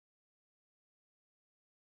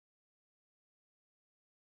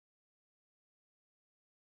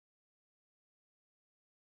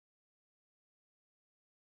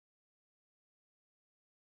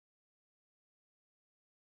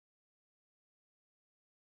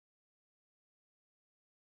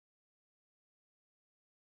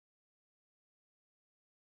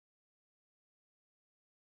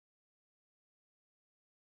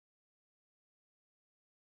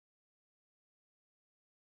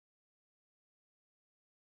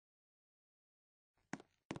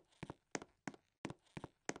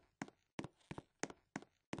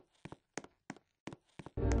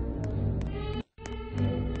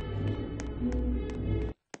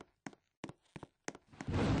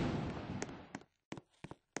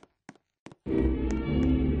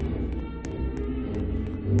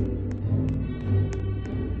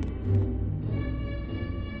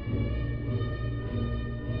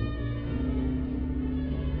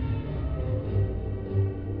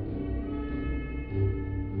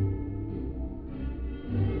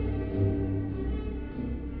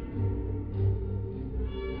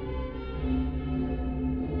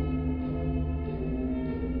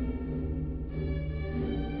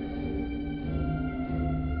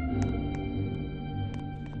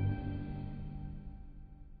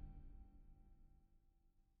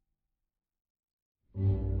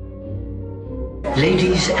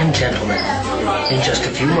Ladies and gentlemen, in just a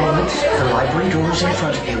few moments, the library doors in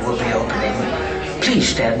front of you will be opening. Please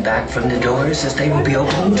stand back from the doors as they will be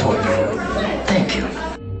opening toward you. Thank you.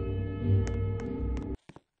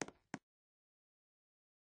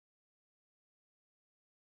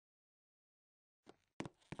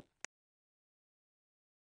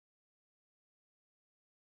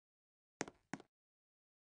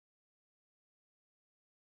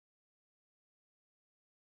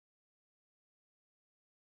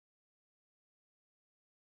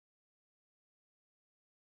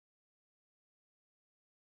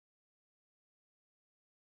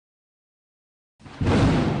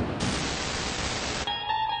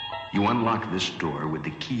 You unlock this door with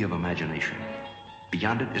the key of imagination.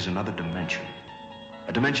 Beyond it is another dimension.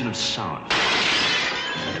 A dimension of sound.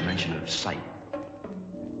 A dimension of sight.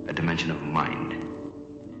 A dimension of mind.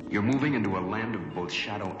 You're moving into a land of both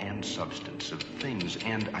shadow and substance, of things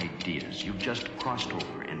and ideas. You've just crossed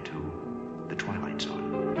over into the Twilight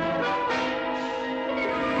Zone.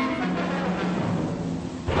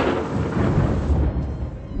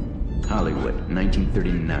 Hollywood,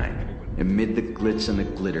 1939. Amid the glitz and the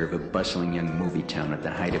glitter of a bustling young movie town at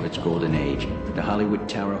the height of its golden age, the Hollywood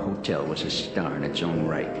Tower Hotel was a star in its own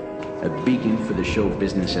right, a beacon for the show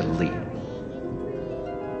business elite.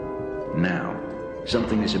 Now,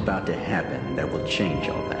 something is about to happen that will change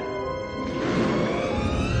all that.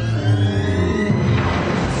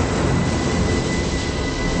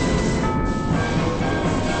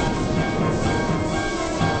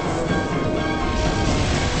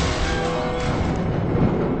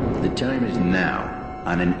 The time is now,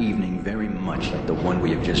 on an evening very much like the one we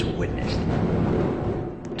have just witnessed.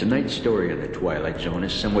 Tonight's story of the Twilight Zone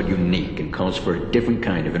is somewhat unique and calls for a different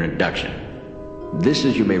kind of introduction. This,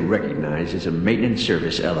 as you may recognize, is a maintenance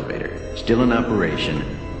service elevator, still in operation,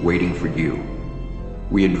 waiting for you.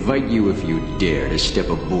 We invite you, if you dare, to step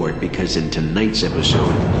aboard, because in tonight's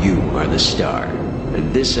episode, you are the star,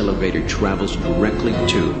 and this elevator travels directly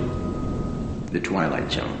to the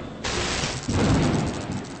Twilight Zone.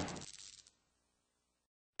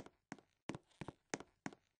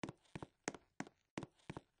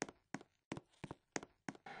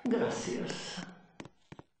 Gracias.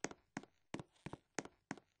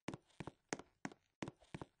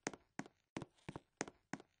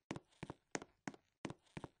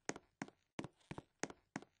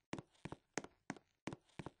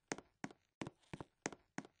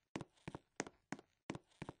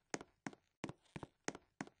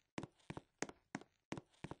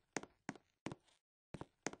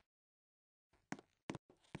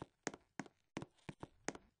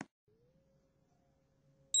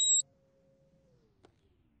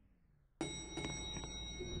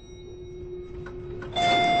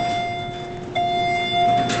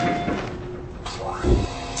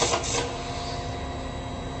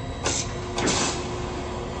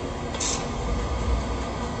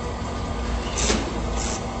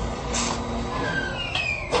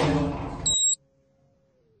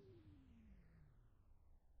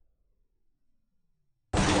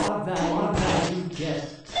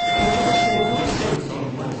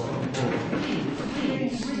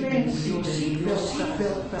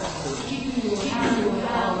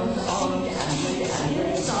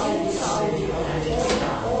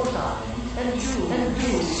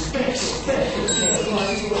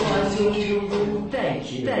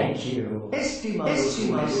 Thank you.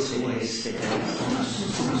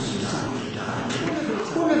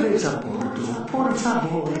 Una vez a bordo, por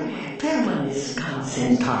favor, permanezcan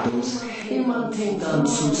sentados y mantengan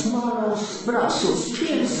sus manos, brazos,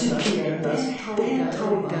 pies y piernas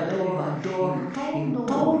dentro del elevador en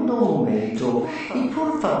todo momento. Y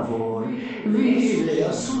por favor, vigile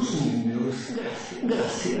a sus niños.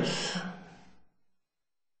 Gracias.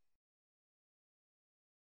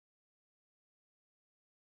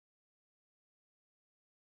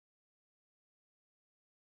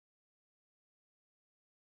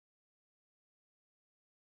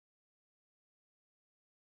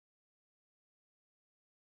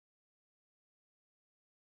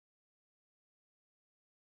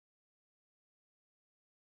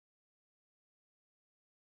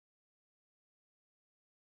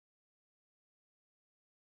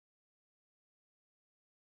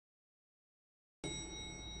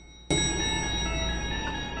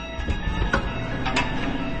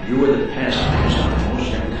 You are the passengers on the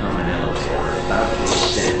most uncommon elevator about to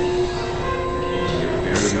ascend into your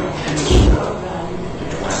very own the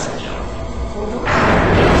Twilight Zone.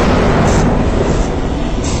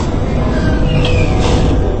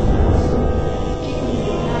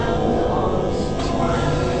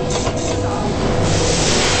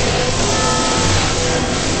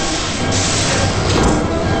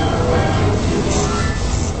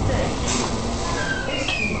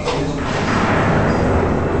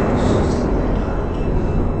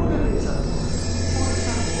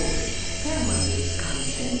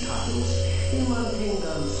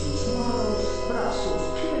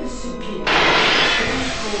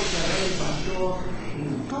 alrededor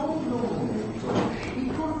en todo momento. Y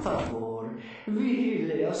por favor,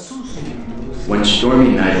 vigile a sus niños. One stormy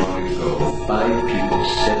night long ago, 5 people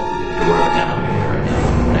stepped through the door of an elevator and had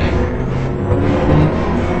a nightmare.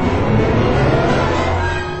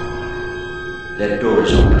 That door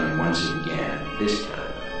is opening once again. This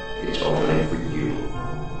time, it's opening for you.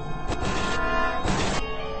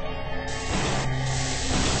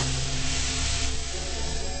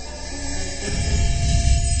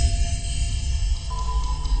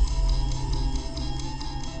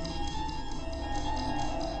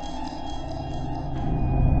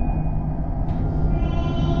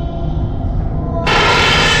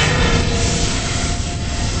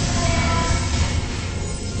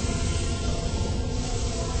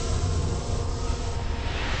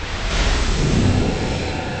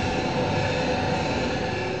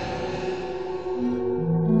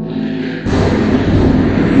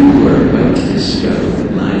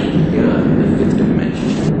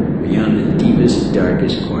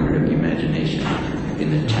 Darkest corner of the imagination,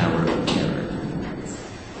 in the Tower of Terror.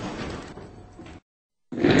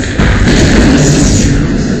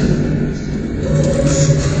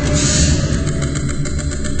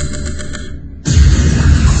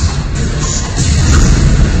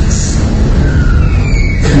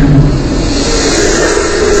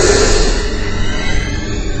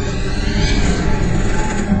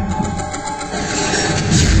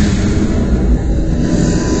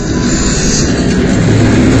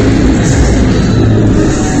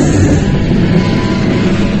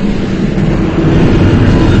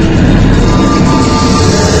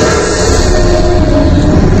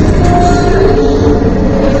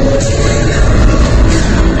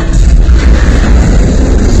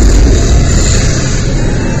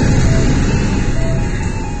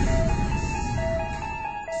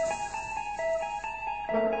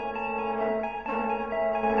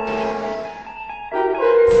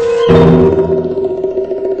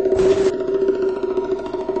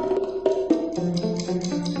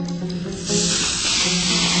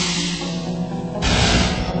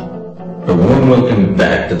 A warm welcome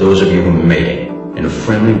back to those of you who made it, and a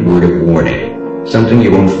friendly word of warning, something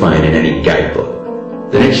you won't find in any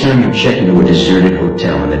guidebook. The next time you check into a deserted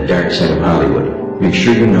hotel on the dark side of Hollywood, make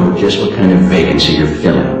sure you know just what kind of vacancy you're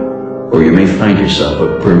filling, or you may find yourself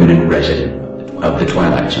a permanent resident of the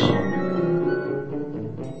Twilight Zone.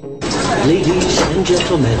 Ladies and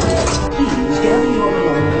gentlemen, please gather your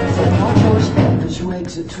belongings and watch your step as you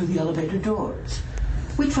exit through the elevator doors.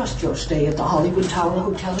 We trust your stay at the Hollywood Tower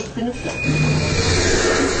Hotel has been a pleasure.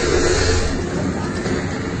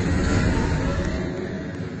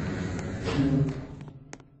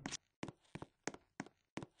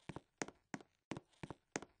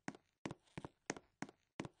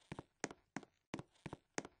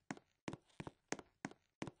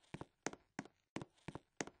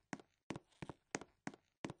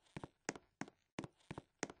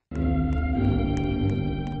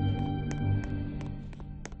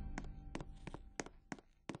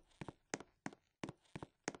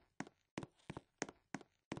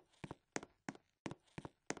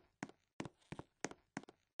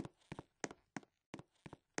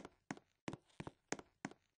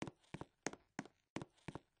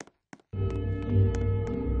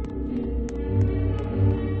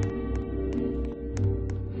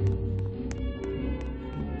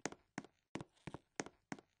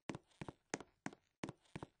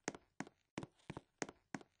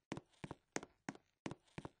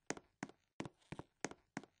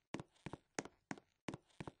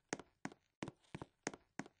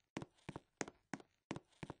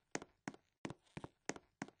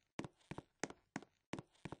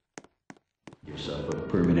 Yourself a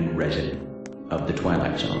permanent resident of the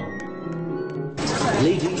Twilight Zone.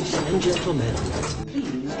 Ladies and gentlemen,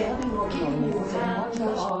 please gather your belongings and watch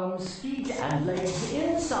your arms, feet, and legs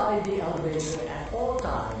inside the elevator at all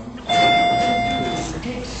times. Please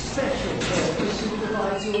take special care to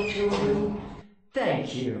supervise your children.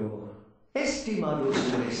 Thank you. Estimados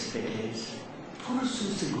huéspedes, por su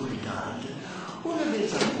seguridad, una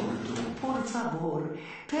vez a bordo, por favor,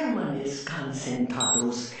 permanezcan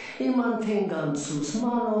sentados y mantengan sus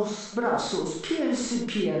manos, brazos, pies y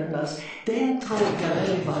piernas dentro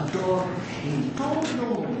del elevador en todo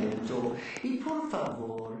momento. Y por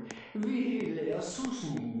favor, vigile a sus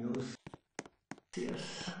niños.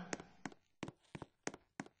 Gracias.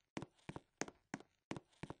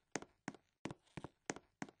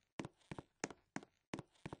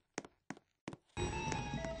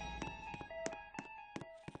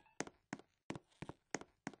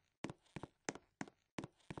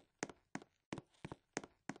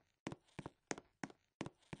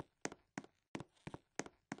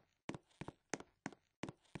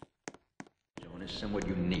 zone is somewhat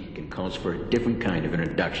unique and calls for a different kind of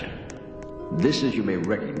introduction. This, as you may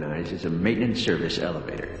recognize, is a maintenance service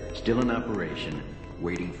elevator, still in operation,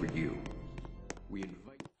 waiting for you. We